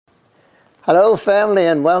Hello, family,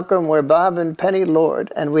 and welcome. We're Bob and Penny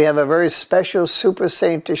Lord, and we have a very special super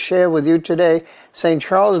saint to share with you today, St.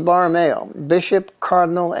 Charles Borromeo, Bishop,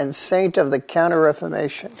 Cardinal, and Saint of the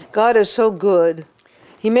Counter-Reformation. God is so good.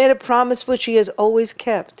 He made a promise which he has always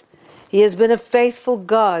kept. He has been a faithful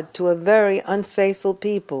God to a very unfaithful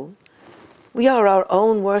people. We are our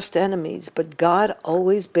own worst enemies, but God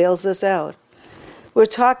always bails us out. We're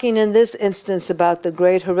talking in this instance about the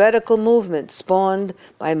great heretical movement spawned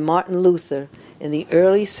by Martin Luther in the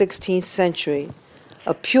early 16th century,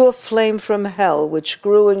 a pure flame from hell which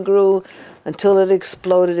grew and grew until it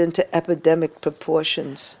exploded into epidemic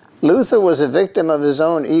proportions. Luther was a victim of his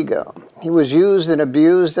own ego. He was used and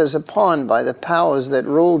abused as a pawn by the powers that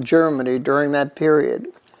ruled Germany during that period.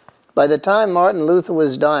 By the time Martin Luther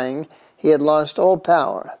was dying, he had lost all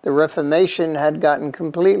power. The Reformation had gotten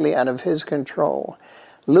completely out of his control.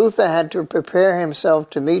 Luther had to prepare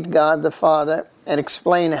himself to meet God the Father and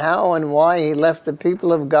explain how and why he left the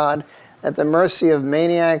people of God at the mercy of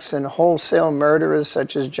maniacs and wholesale murderers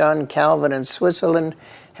such as John Calvin in Switzerland,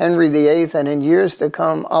 Henry VIII, and in years to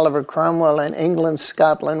come, Oliver Cromwell in England,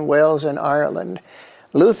 Scotland, Wales, and Ireland.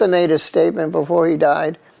 Luther made a statement before he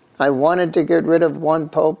died, "I wanted to get rid of one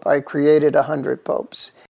pope, I created 100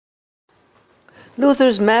 popes."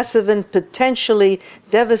 Luther's massive and potentially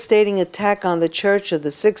devastating attack on the church of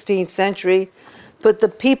the 16th century put the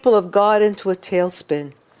people of God into a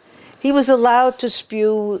tailspin. He was allowed to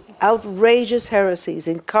spew outrageous heresies,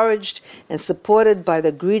 encouraged and supported by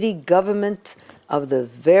the greedy government of the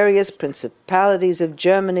various principalities of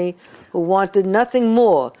Germany, who wanted nothing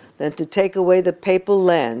more than to take away the papal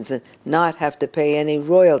lands and not have to pay any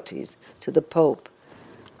royalties to the Pope.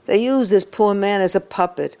 They used this poor man as a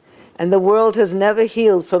puppet, and the world has never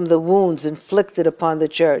healed from the wounds inflicted upon the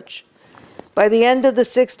church. By the end of the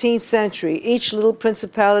 16th century, each little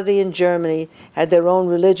principality in Germany had their own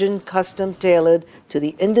religion, custom tailored to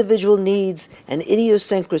the individual needs and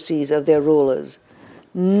idiosyncrasies of their rulers.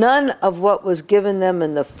 None of what was given them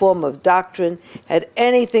in the form of doctrine had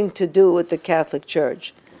anything to do with the Catholic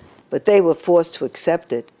Church, but they were forced to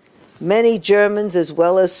accept it. Many Germans, as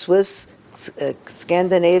well as Swiss,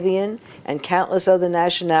 Scandinavian, and countless other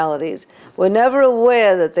nationalities, were never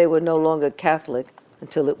aware that they were no longer Catholic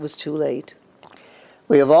until it was too late.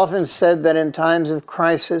 We have often said that in times of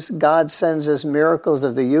crisis, God sends us miracles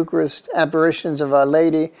of the Eucharist, apparitions of Our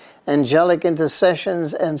Lady, angelic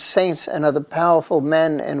intercessions, and saints and other powerful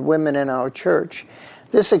men and women in our church.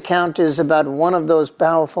 This account is about one of those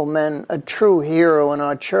powerful men, a true hero in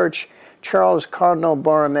our church, Charles Cardinal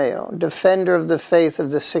Borromeo, defender of the faith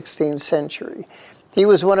of the 16th century. He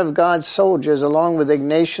was one of God's soldiers, along with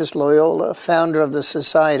Ignatius Loyola, founder of the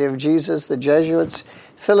Society of Jesus, the Jesuits,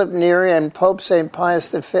 Philip Neri, and Pope St.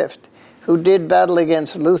 Pius V, who did battle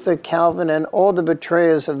against Luther, Calvin, and all the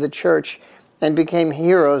betrayers of the church and became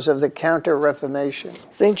heroes of the Counter-Reformation.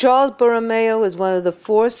 St. Charles Borromeo is one of the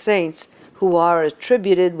 4 saints who are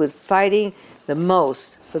attributed with fighting the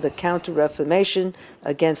most for the Counter-Reformation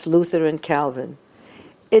against Luther and Calvin.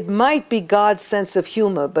 It might be God's sense of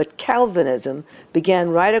humor, but Calvinism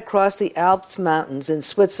began right across the Alps mountains in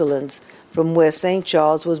Switzerland from where St.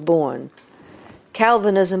 Charles was born.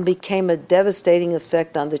 Calvinism became a devastating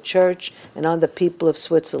effect on the church and on the people of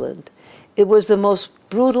Switzerland. It was the most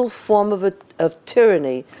brutal form of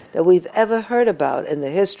tyranny that we've ever heard about in the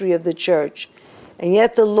history of the church. And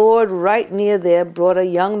yet the Lord, right near there, brought a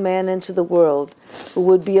young man into the world who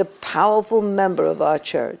would be a powerful member of our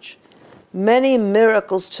church. Many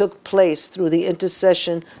miracles took place through the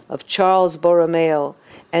intercession of Charles Borromeo,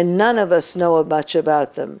 and none of us know much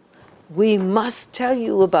about them. We must tell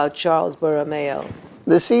you about Charles Borromeo.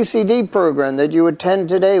 The CCD program that you attend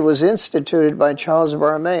today was instituted by Charles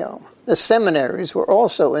Borromeo. The seminaries were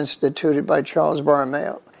also instituted by Charles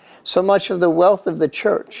Borromeo. So much of the wealth of the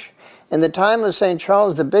church. In the time of St.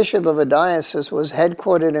 Charles, the bishop of a diocese was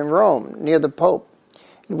headquartered in Rome, near the Pope.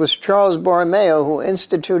 It was Charles Borromeo who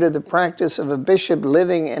instituted the practice of a bishop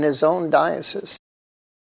living in his own diocese.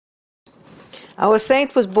 Our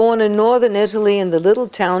saint was born in northern Italy in the little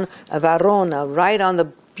town of Arona, right on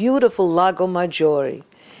the beautiful Lago Maggiore.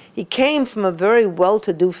 He came from a very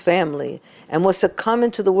well-to-do family and was to come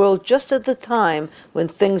into the world just at the time when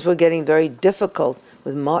things were getting very difficult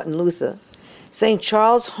with Martin Luther. St.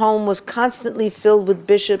 Charles' home was constantly filled with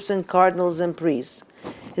bishops and cardinals and priests.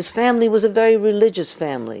 His family was a very religious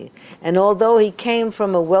family, and although he came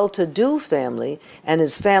from a well-to-do family, and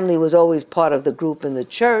his family was always part of the group in the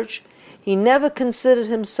church, he never considered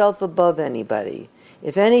himself above anybody.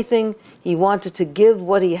 If anything, he wanted to give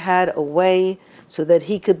what he had away so that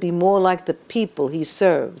he could be more like the people he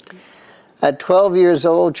served. At 12 years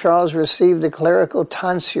old, Charles received the clerical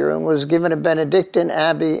tonsure and was given a Benedictine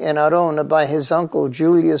abbey in Arona by his uncle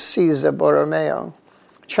Julius Caesar Borromeo.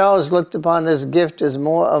 Charles looked upon this gift as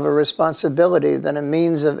more of a responsibility than a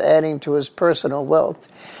means of adding to his personal wealth.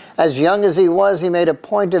 As young as he was, he made a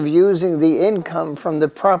point of using the income from the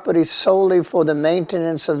property solely for the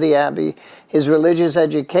maintenance of the abbey, his religious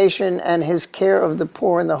education, and his care of the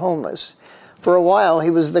poor and the homeless. For a while,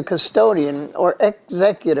 he was the custodian or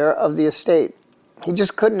executor of the estate. He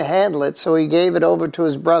just couldn't handle it, so he gave it over to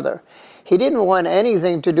his brother. He didn't want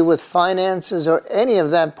anything to do with finances or any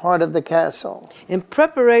of that part of the castle. In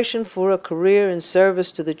preparation for a career in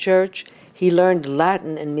service to the church, he learned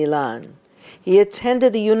Latin in Milan. He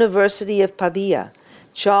attended the University of Pavia.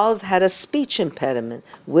 Charles had a speech impediment,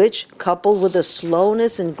 which, coupled with a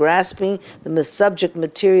slowness in grasping the subject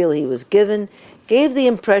material he was given, gave the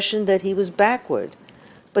impression that he was backward.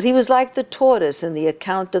 But he was like the tortoise in the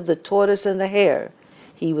account of the tortoise and the hare.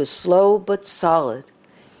 He was slow but solid.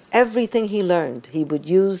 Everything he learned he would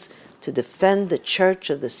use to defend the church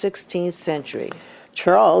of the 16th century.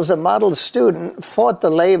 Charles, a model student, fought the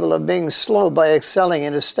label of being slow by excelling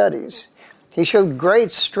in his studies. He showed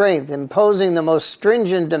great strength, imposing the most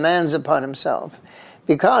stringent demands upon himself.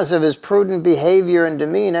 Because of his prudent behavior and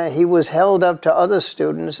demeanor, he was held up to other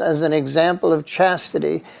students as an example of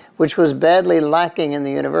chastity, which was badly lacking in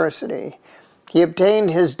the university. He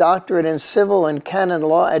obtained his doctorate in civil and canon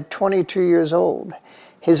law at 22 years old.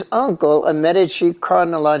 His uncle, a Medici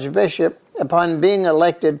cardinal archbishop, upon being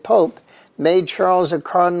elected pope, made Charles a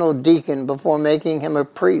cardinal deacon before making him a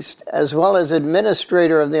priest, as well as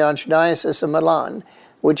administrator of the Archdiocese of Milan,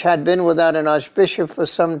 which had been without an archbishop for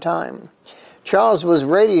some time. Charles was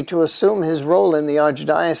ready to assume his role in the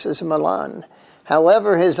Archdiocese of Milan.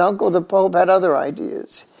 However, his uncle the Pope had other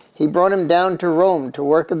ideas. He brought him down to Rome to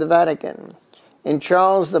work at the Vatican. In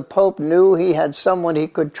Charles, the Pope knew he had someone he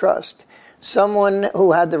could trust, someone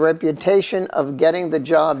who had the reputation of getting the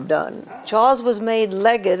job done. Charles was made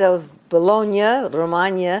legate of Bologna,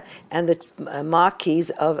 Romagna, and the Marquis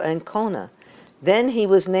of Ancona. Then he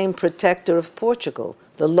was named protector of Portugal,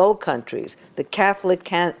 the Low Countries, the Catholic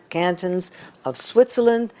cantons of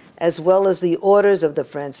Switzerland, as well as the orders of the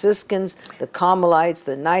Franciscans, the Carmelites,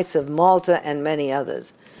 the Knights of Malta, and many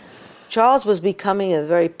others. Charles was becoming a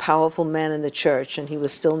very powerful man in the church, and he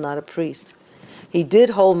was still not a priest. He did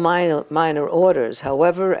hold minor orders,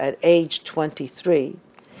 however, at age 23.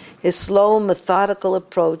 His slow, methodical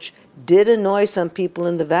approach did annoy some people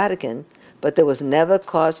in the Vatican, but there was never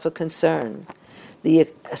cause for concern. The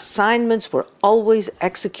assignments were always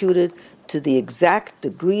executed to the exact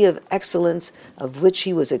degree of excellence of which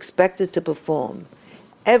he was expected to perform.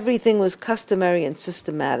 Everything was customary and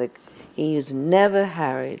systematic. He was never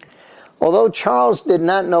harried. Although Charles did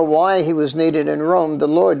not know why he was needed in Rome, the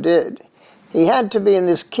Lord did. He had to be in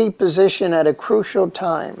this key position at a crucial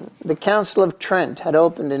time. The Council of Trent had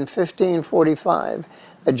opened in 1545,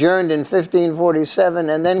 adjourned in 1547,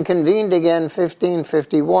 and then convened again in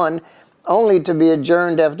 1551, only to be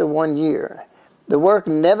adjourned after 1 year. The work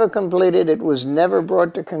never completed, it was never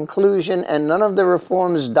brought to conclusion, and none of the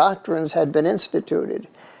Reform's doctrines had been instituted.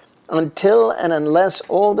 Until and unless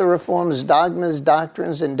all the Reform's dogmas,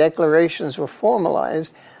 doctrines, and declarations were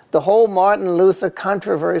formalized, the whole Martin Luther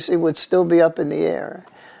controversy would still be up in the air.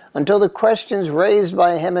 Until the questions raised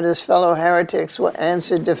by him and his fellow heretics were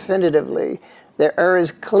answered definitively, their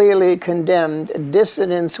errors clearly condemned,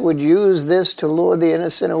 dissidents would use this to lure the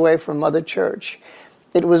innocent away from Mother Church.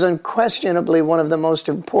 It was unquestionably one of the most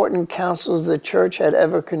important councils the Church had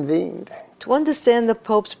ever convened. To understand the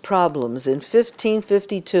Pope's problems, in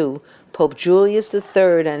 1552, Pope Julius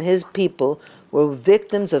III and his people were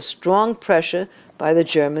victims of strong pressure by the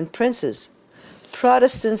German princes.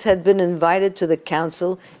 Protestants had been invited to the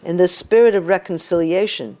council in the spirit of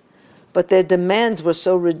reconciliation, but their demands were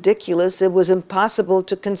so ridiculous it was impossible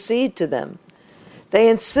to concede to them. They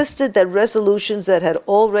insisted that resolutions that had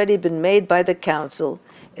already been made by the council,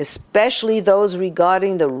 especially those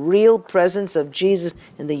regarding the real presence of Jesus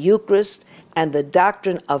in the Eucharist and the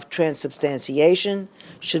doctrine of transubstantiation,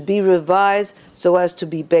 should be revised so as to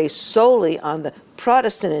be based solely on the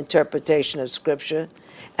Protestant interpretation of Scripture,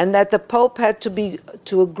 and that the Pope had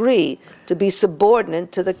to agree to be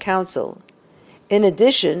subordinate to the council. In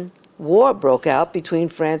addition, war broke out between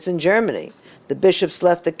France and Germany. The bishops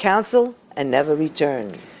left the council and never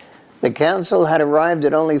returned. The council had arrived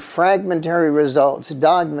at only fragmentary results,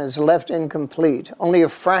 dogmas left incomplete. Only a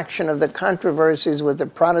fraction of the controversies with the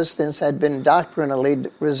Protestants had been doctrinally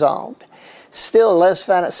resolved. Still less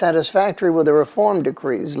satisfactory were the reform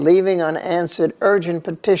decrees, leaving unanswered urgent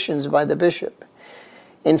petitions by the bishop.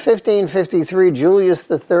 In 1553, Julius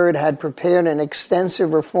III had prepared an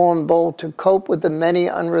extensive reform bull to cope with the many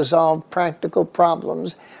unresolved practical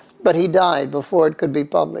problems, but he died before it could be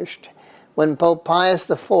published. When Pope Pius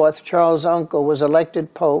IV, Charles' uncle, was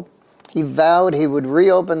elected pope, he vowed he would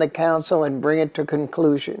reopen the council and bring it to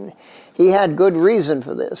conclusion. He had good reason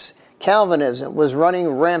for this. Calvinism was running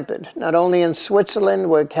rampant, not only in Switzerland,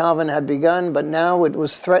 where Calvin had begun, but now it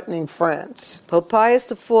was threatening France. Pope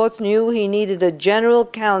Pius IV knew he needed a general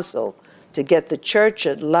council to get the church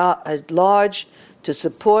at large to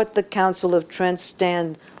support the Council of Trent's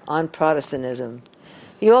stand on Protestantism.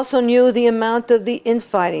 He also knew the amount of the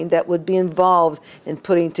infighting that would be involved in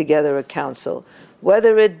putting together a council,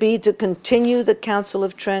 whether it be to continue the Council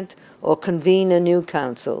of Trent or convene a new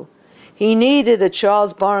council. He needed a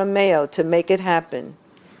Charles Borromeo to make it happen.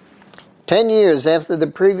 10 years after the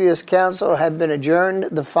previous council had been adjourned,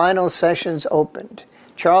 the final sessions opened.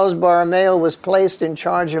 Charles Borromeo was placed in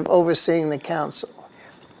charge of overseeing the council.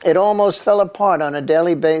 It almost fell apart on a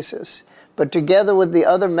daily basis, but together with the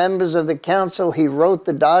other members of the council, he wrote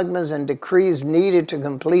the dogmas and decrees needed to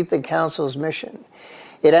complete the council's mission.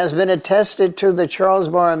 It has been attested to that Charles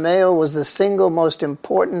Borromeo was the single most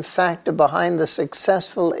important factor behind the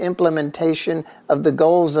successful implementation of the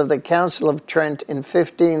goals of the Council of Trent in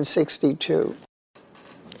 1562.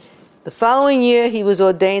 The following year, he was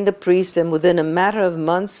ordained a priest and within a matter of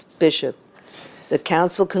months, bishop. The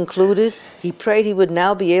council concluded. He prayed he would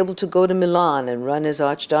now be able to go to Milan and run his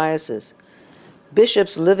archdiocese.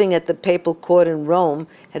 Bishops living at the papal court in Rome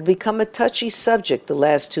had become a touchy subject the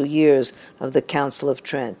last 2 years of the Council of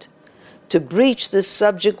Trent. To breach this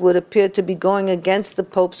subject would appear to be going against the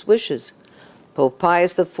Pope's wishes. Pope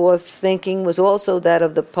Pius IV's thinking was also that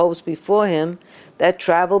of the popes before him, that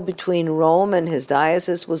travel between Rome and his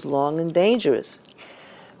diocese was long and dangerous.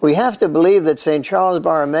 We have to believe that St. Charles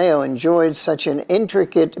Borromeo enjoyed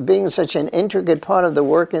being such an intricate part of the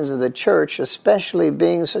workings of the church, especially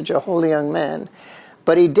being such a holy young man.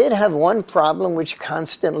 But he did have one problem which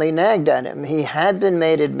constantly nagged at him. He had been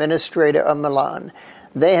made administrator of Milan.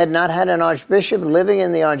 They had not had an archbishop living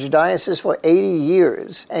in the archdiocese for 80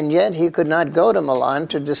 years, and yet he could not go to Milan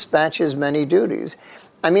to dispatch his many duties.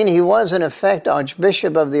 I mean, he was in effect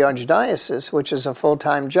archbishop of the archdiocese, which is a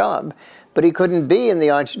full-time job, but he couldn't be in the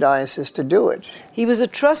archdiocese to do it. He was a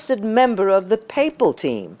trusted member of the papal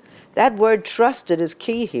team. That word trusted is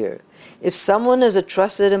key here. If someone is a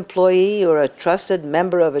trusted employee or a trusted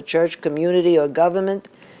member of a church community or government,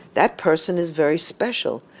 that person is very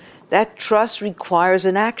special. That trust requires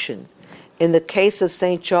an action. In the case of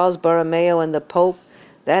St. Charles Borromeo and the Pope,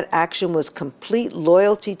 that action was complete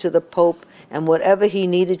loyalty to the Pope and whatever he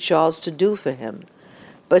needed Charles to do for him.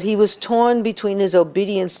 But he was torn between his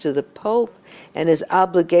obedience to the Pope and his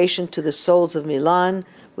obligation to the souls of Milan,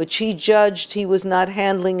 which he judged he was not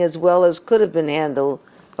handling as well as could have been handled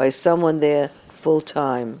by someone there full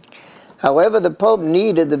time. However, the Pope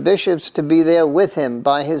needed the bishops to be there with him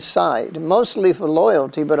by his side, mostly for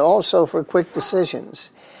loyalty, but also for quick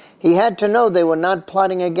decisions. He had to know they were not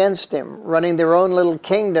plotting against him, running their own little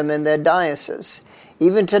kingdom in their diocese.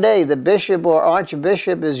 Even today, the bishop or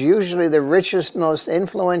archbishop is usually the richest, most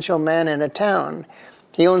influential man in a town.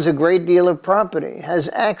 He owns a great deal of property, has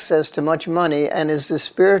access to much money, and is the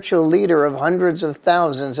spiritual leader of hundreds of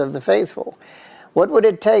thousands of the faithful. What would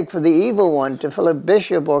it take for the evil one to fill a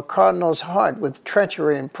bishop or cardinal's heart with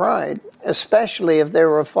treachery and pride, especially if they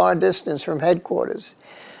were a far distance from headquarters?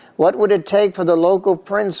 What would it take for the local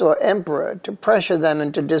prince or emperor to pressure them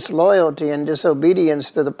into disloyalty and disobedience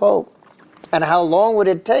to the Pope? And how long would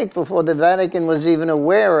it take before the Vatican was even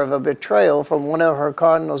aware of a betrayal from one of her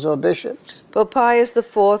cardinals or bishops? Pope Pius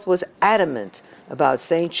IV was adamant about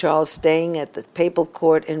St. Charles staying at the papal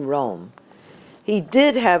court in Rome. He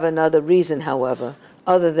did have another reason, however,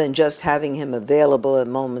 other than just having him available at a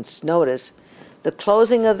moment's notice. The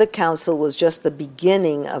closing of the council was just the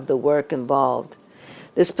beginning of the work involved.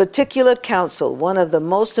 This particular council, one of the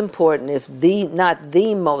most important, if not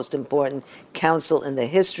the most important council in the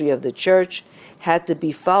history of the Church, had to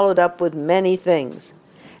be followed up with many things.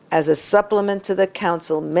 As a supplement to the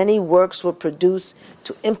council, many works were produced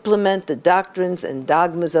to implement the doctrines and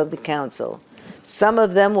dogmas of the council. Some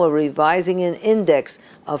of them were revising an index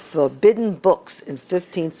of forbidden books in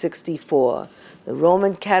 1564, the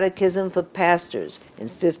Roman Catechism for Pastors in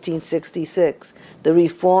 1566, the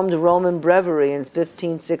Reformed Roman Breviary in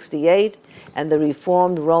 1568, and the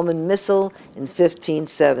Reformed Roman Missal in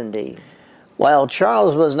 1570. While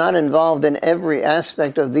Charles was not involved in every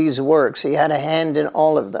aspect of these works, he had a hand in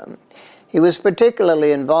all of them. He was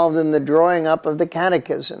particularly involved in the drawing up of the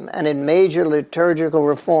Catechism and in major liturgical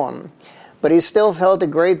reform. But he still felt a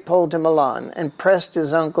great pull to Milan and pressed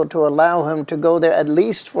his uncle to allow him to go there at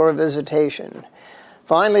least for a visitation.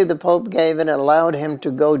 Finally, the Pope gave in and allowed him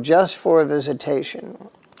to go just for a visitation.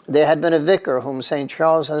 There had been a vicar whom St.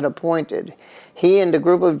 Charles had appointed. He and a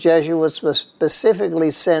group of Jesuits was specifically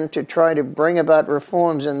sent to try to bring about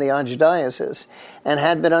reforms in the archdiocese and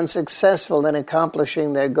had been unsuccessful in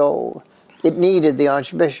accomplishing their goal. It needed the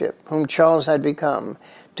archbishop, whom Charles had become,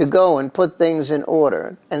 to go and put things in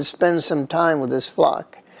order and spend some time with his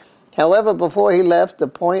flock. However, before he left, the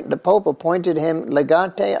Pope appointed him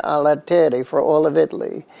legate a latere for all of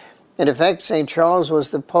Italy. In effect, St. Charles was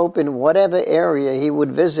the Pope in whatever area he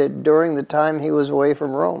would visit during the time he was away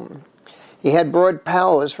from Rome. He had broad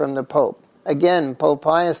powers from the Pope. Again, Pope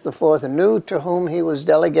Pius IV knew to whom he was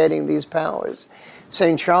delegating these powers.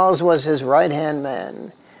 St. Charles was his right-hand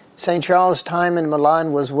man. St. Charles' time in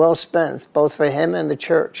Milan was well spent, both for him and the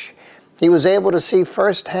Church. He was able to see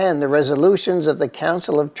firsthand the resolutions of the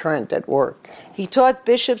Council of Trent at work. He taught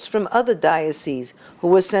bishops from other dioceses who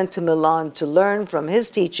were sent to Milan to learn from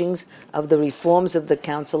his teachings of the reforms of the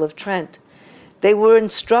Council of Trent. They were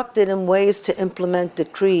instructed in ways to implement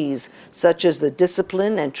decrees, such as the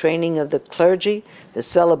discipline and training of the clergy, the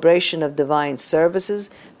celebration of divine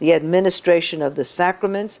services, the administration of the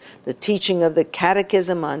sacraments, the teaching of the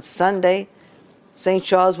catechism on Sunday. St.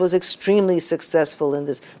 Charles was extremely successful in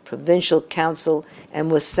this provincial council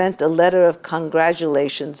and was sent a letter of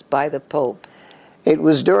congratulations by the Pope. It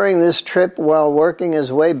was during this trip, while working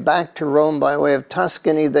his way back to Rome by way of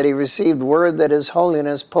Tuscany, that he received word that His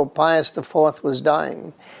Holiness Pope Pius IV was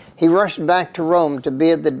dying. He rushed back to Rome to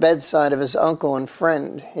be at the bedside of his uncle and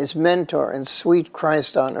friend, his mentor and sweet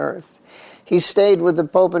Christ on earth. He stayed with the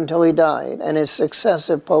Pope until he died, and his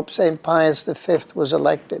successor, Pope St. Pius V, was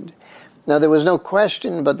elected. Now, there was no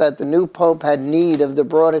question but that the new Pope had need of the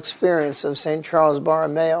broad experience of St. Charles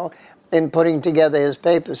Borromeo in putting together his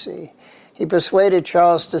papacy. He persuaded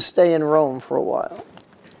Charles to stay in Rome for a while.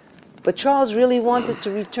 But Charles really wanted to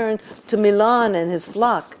return to Milan and his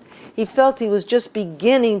flock. He felt he was just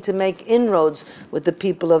beginning to make inroads with the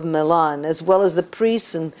people of Milan, as well as the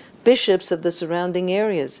priests and bishops of the surrounding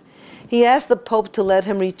areas. He asked the Pope to let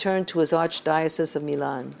him return to his Archdiocese of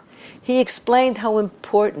Milan. He explained how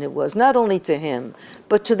important it was, not only to him,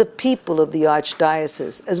 but to the people of the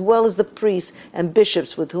Archdiocese, as well as the priests and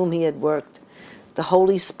bishops with whom he had worked. The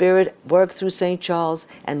Holy Spirit worked through St. Charles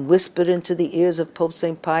and whispered into the ears of Pope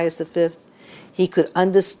St. Pius V. He could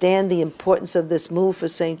understand the importance of this move for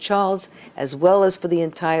St. Charles as well as for the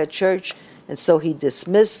entire Church, and so he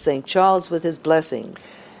dismissed St. Charles with his blessings.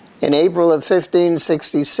 In April of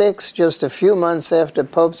 1566, just a few months after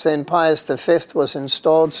Pope St. Pius V was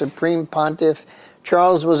installed Supreme Pontiff,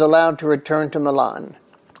 Charles was allowed to return to Milan.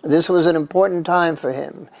 This was an important time for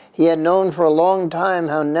him. He had known for a long time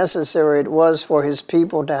how necessary it was for his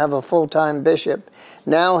people to have a full-time bishop.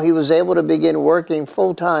 Now he was able to begin working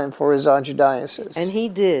full-time for his archdiocese. And he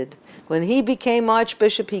did. When he became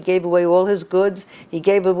archbishop, he gave away all his goods. He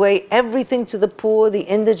gave away everything to the poor, the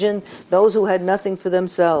indigent, those who had nothing for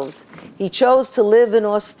themselves. He chose to live an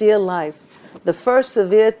austere life. The first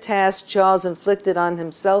severe task Charles inflicted on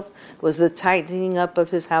himself was the tightening up of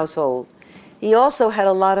his household. He also had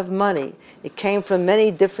a lot of money. It came from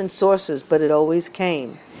many different sources, but it always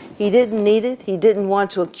came. He didn't need it, he didn't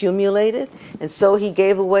want to accumulate it, and so he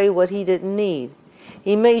gave away what he didn't need.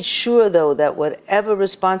 He made sure, though, that whatever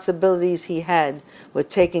responsibilities he had were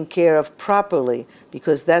taken care of properly,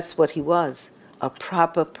 because that's what he was, a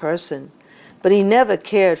proper person. But he never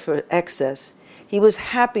cared for excess. He was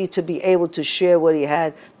happy to be able to share what he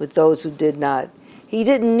had with those who did not. He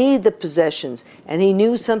didn't need the possessions, and he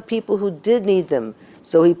knew some people who did need them,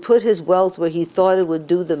 so he put his wealth where he thought it would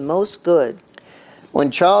do the most good. When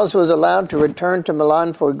Charles was allowed to return to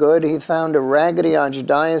Milan for good, he found a raggedy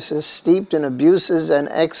archdiocese steeped in abuses and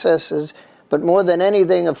excesses, but more than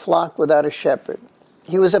anything, a flock without a shepherd.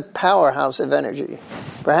 He was a powerhouse of energy.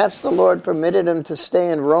 Perhaps the Lord permitted him to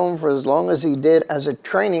stay in Rome for as long as he did as a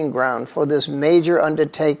training ground for this major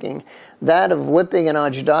undertaking, that of whipping an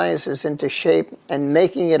archdiocese into shape and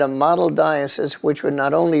making it a model diocese which would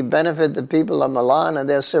not only benefit the people of Milan and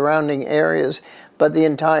their surrounding areas, but the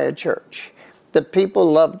entire Church. The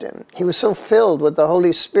people loved him. He was so filled with the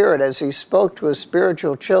Holy Spirit as he spoke to his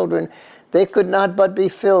spiritual children, they could not but be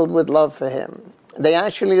filled with love for him. They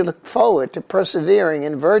actually looked forward to persevering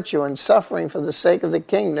in virtue and suffering for the sake of the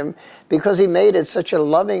kingdom because he made it such a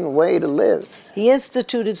loving way to live. He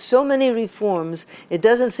instituted so many reforms, it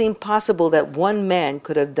doesn't seem possible that one man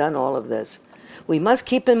could have done all of this. We must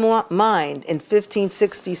keep in mind, in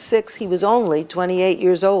 1566, he was only 28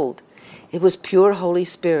 years old. It was pure Holy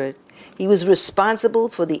Spirit. He was responsible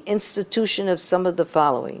for the institution of some of the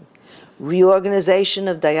following: reorganization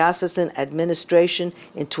of diocesan administration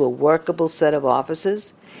into a workable set of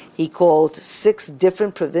offices. He called 6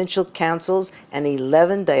 different provincial councils and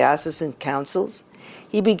 11 diocesan councils.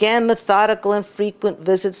 He began methodical and frequent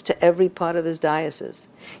visits to every part of his diocese.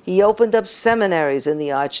 He opened up seminaries in the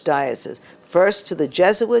archdiocese, first to the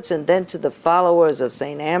Jesuits and then to the followers of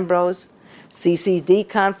St. Ambrose. CCD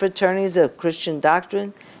confraternities of Christian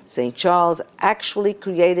doctrine. St. Charles actually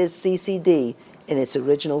created CCD in its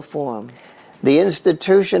original form. The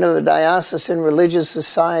institution of a diocesan religious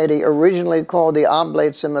society, originally called the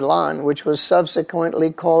Oblates of Milan, which was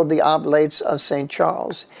subsequently called the Oblates of St.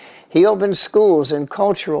 Charles. He opened schools and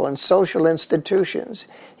cultural and social institutions.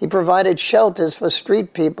 He provided shelters for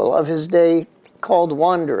street people of his day called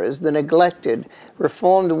wanderers, the neglected,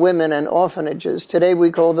 reformed women and orphanages. Today we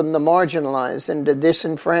call them the marginalized and the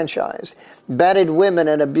disenfranchised. Battered women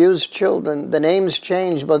and abused children. The names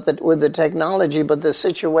change with the technology, but the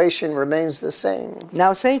situation remains the same.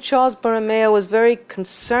 Now, St. Charles Borromeo was very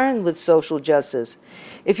concerned with social justice.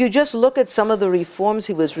 If you just look at some of the reforms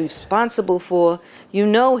he was responsible for, you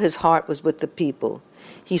know his heart was with the people.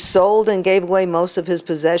 He sold and gave away most of his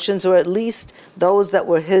possessions, or at least those that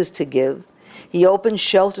were his to give. He opened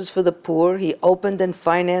shelters for the poor. He opened and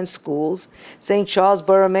financed schools. St. Charles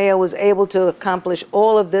Borromeo was able to accomplish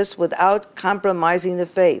all of this without compromising the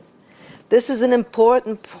faith. This is an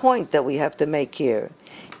important point that we have to make here.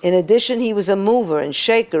 In addition, he was a mover and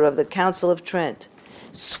shaker of the Council of Trent.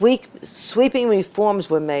 Sweeping reforms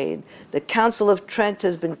were made. The Council of Trent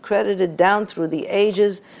has been credited down through the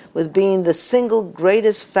ages with being the single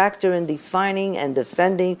greatest factor in defining and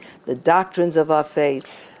defending the doctrines of our faith.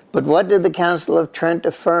 But what did the Council of Trent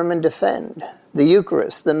affirm and defend? The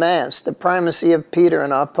Eucharist, the Mass, the primacy of Peter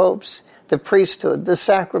and our popes, the priesthood, the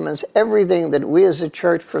sacraments, everything that we as a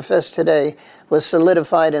church profess today was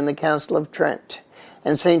solidified in the Council of Trent.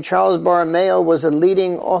 And St. Charles Borromeo was a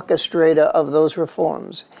leading orchestrator of those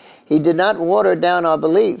reforms. He did not water down our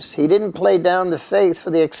beliefs. He didn't play down the faith for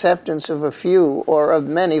the acceptance of a few, or of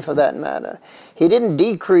many for that matter. He didn't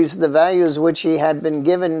decrease the values which he had been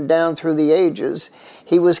given down through the ages.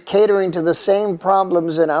 He was catering to the same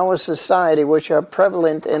problems in our society which are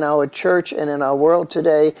prevalent in our church and in our world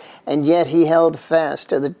today, and yet he held fast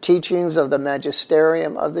to the teachings of the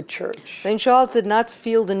magisterium of the church. St. Charles did not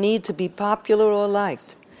feel the need to be popular or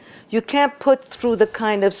liked. You can't put through the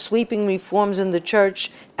kind of sweeping reforms in the church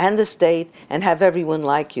and the state and have everyone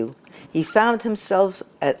like you. He found himself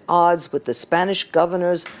at odds with the Spanish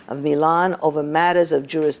governors of Milan over matters of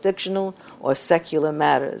jurisdictional or secular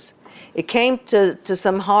matters. It came to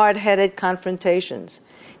some hard-headed confrontations.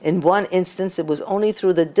 In one instance, it was only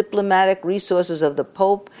through the diplomatic resources of the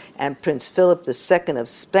Pope and Prince Philip II of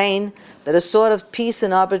Spain that a sort of peace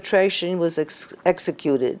and arbitration was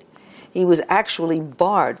executed. He was actually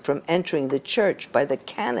barred from entering the church by the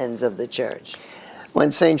canons of the church.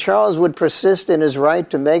 When St. Charles would persist in his right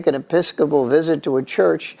to make an episcopal visit to a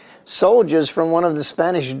church, soldiers from one of the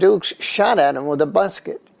Spanish dukes shot at him with a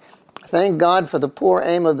musket. Thank God for the poor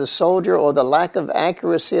aim of the soldier, or the lack of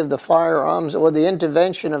accuracy of the firearms, or the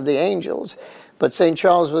intervention of the angels, but St.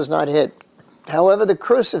 Charles was not hit. However, the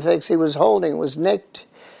crucifix he was holding was nicked.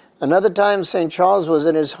 Another time, St. Charles was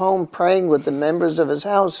in his home praying with the members of his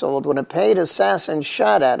household when a paid assassin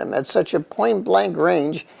shot at him at such a point-blank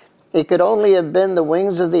range, it could only have been the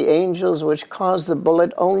wings of the angels which caused the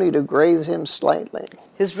bullet only to graze him slightly.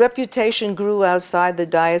 His reputation grew outside the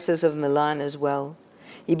Diocese of Milan as well.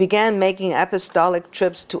 He began making apostolic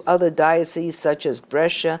trips to other dioceses such as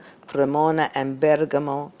Brescia, Cremona, and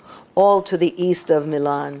Bergamo, all to the east of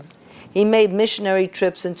Milan. He made missionary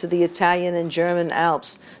trips into the Italian and German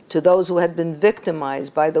Alps to those who had been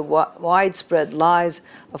victimized by the widespread lies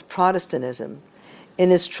of Protestantism. In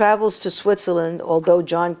his travels to Switzerland, although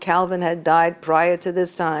John Calvin had died prior to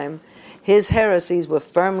this time, his heresies were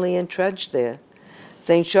firmly entrenched there.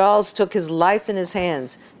 St. Charles took his life in his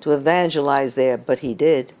hands to evangelize there, but he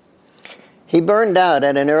did. He burned out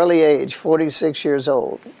at an early age, 46 years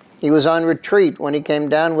old. He was on retreat when he came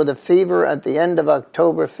down with a fever at the end of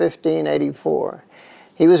October 1584.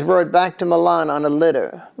 He was brought back to Milan on a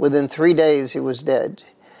litter. Within 3 days, he was dead.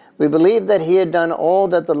 We believe that he had done all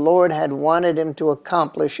that the Lord had wanted him to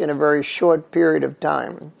accomplish in a very short period of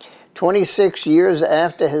time. 26 years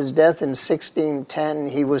after his death in 1610,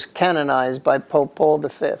 he was canonized by Pope Paul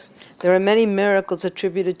V. There are many miracles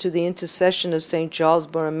attributed to the intercession of St. Charles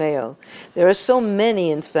Borromeo. There are so many,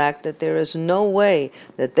 in fact, that there is no way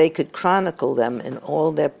that they could chronicle them in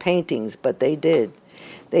all their paintings, but they did.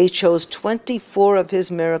 They chose 24 of his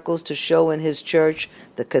miracles to show in his church,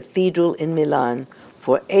 the cathedral in Milan,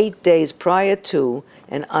 for 8 days prior to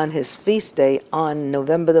and on his feast day on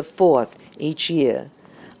November the 4th each year.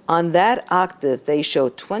 On that octave, they show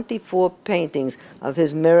 24 paintings of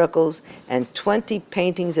his miracles and 20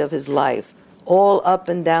 paintings of his life, all up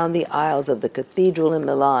and down the aisles of the cathedral in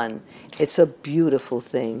Milan. It's a beautiful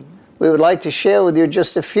thing. We would like to share with you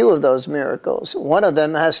just a few of those miracles. One of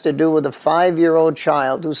them has to do with a 5-year-old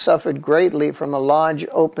child who suffered greatly from a large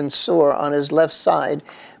open sore on his left side,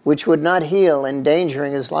 which would not heal,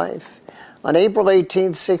 endangering his life. On April 18,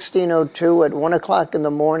 1602, at 1 o'clock in the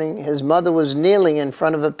morning, his mother was kneeling in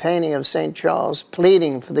front of a painting of St. Charles,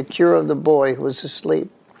 pleading for the cure of the boy who was asleep.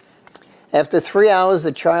 After 3 hours,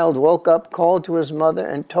 the child woke up, called to his mother,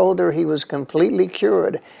 and told her he was completely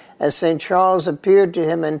cured, as St. Charles appeared to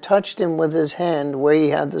him and touched him with his hand where he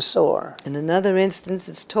had the sore. In another instance,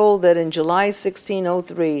 it's told that in July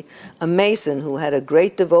 1603, a mason who had a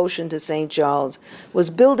great devotion to St. Charles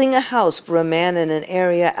was building a house for a man in an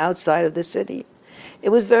area outside of the city. It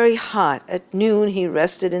was very hot. At noon, he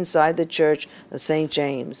rested inside the church of St.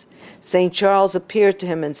 James. St. Charles appeared to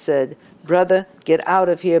him and said, "Brother, get out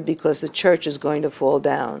of here because the church is going to fall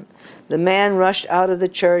down." The man rushed out of the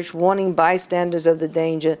church, warning bystanders of the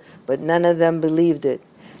danger, but none of them believed it.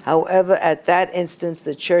 However, at that instant,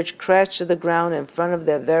 the church crashed to the ground in front of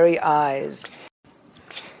their very eyes.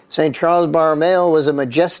 St. Charles Borromeo was a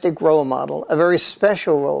majestic role model, a very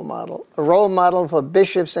special role model, a role model for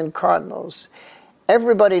bishops and cardinals.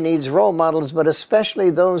 Everybody needs role models, but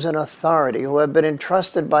especially those in authority who have been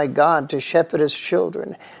entrusted by God to shepherd his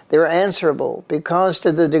children. They're answerable because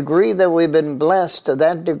to the degree that we've been blessed, to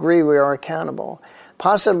that degree we are accountable.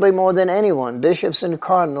 Possibly more than anyone, bishops and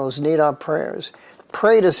cardinals need our prayers.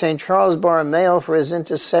 Pray to St. Charles Borromeo for his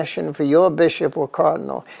intercession for your bishop or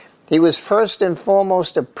cardinal. He was first and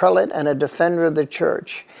foremost a prelate and a defender of the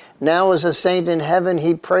church. Now as a saint in heaven,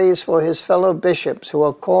 he prays for his fellow bishops who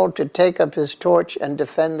are called to take up his torch and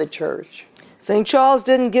defend the church. St. Charles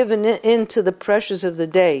didn't give in to the pressures of the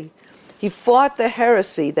day. He fought the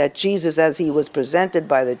heresy that Jesus, as he was presented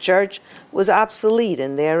by the church, was obsolete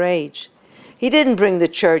in their age. He didn't bring the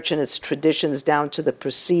church and its traditions down to the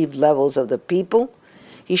perceived levels of the people.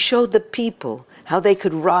 He showed the people how they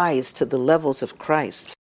could rise to the levels of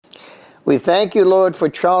Christ. We thank you, Lord, for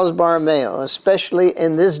Charles Borromeo, especially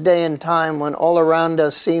in this day and time when all around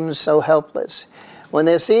us seems so helpless. When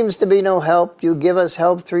there seems to be no help, you give us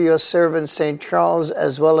help through your servant, St. Charles,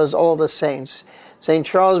 as well as all the saints. St.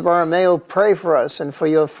 Charles Borromeo, pray for us and for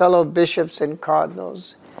your fellow bishops and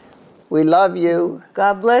cardinals. We love you.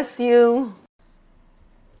 God bless you.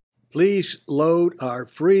 Please load our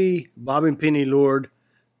free Bob and Penny Lord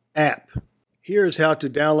app. Here's how to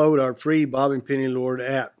download our free Bob and Penny Lord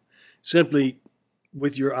app. Simply,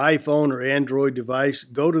 with your iPhone or Android device,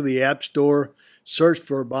 go to the App Store, search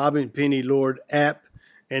for Bob and Penny Lord app,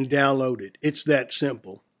 and download it. It's that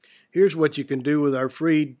simple. Here's what you can do with our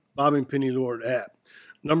free Bob and Penny Lord app.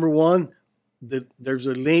 Number one, there's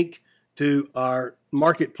a link to our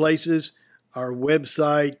marketplaces, our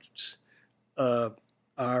websites,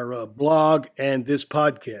 our blog, and this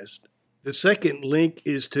podcast. The second link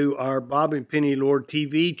is to our Bob and Penny Lord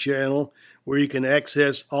TV channel, where you can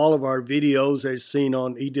access all of our videos as seen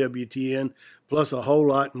on EWTN, plus a whole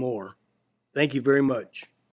lot more. Thank you very much.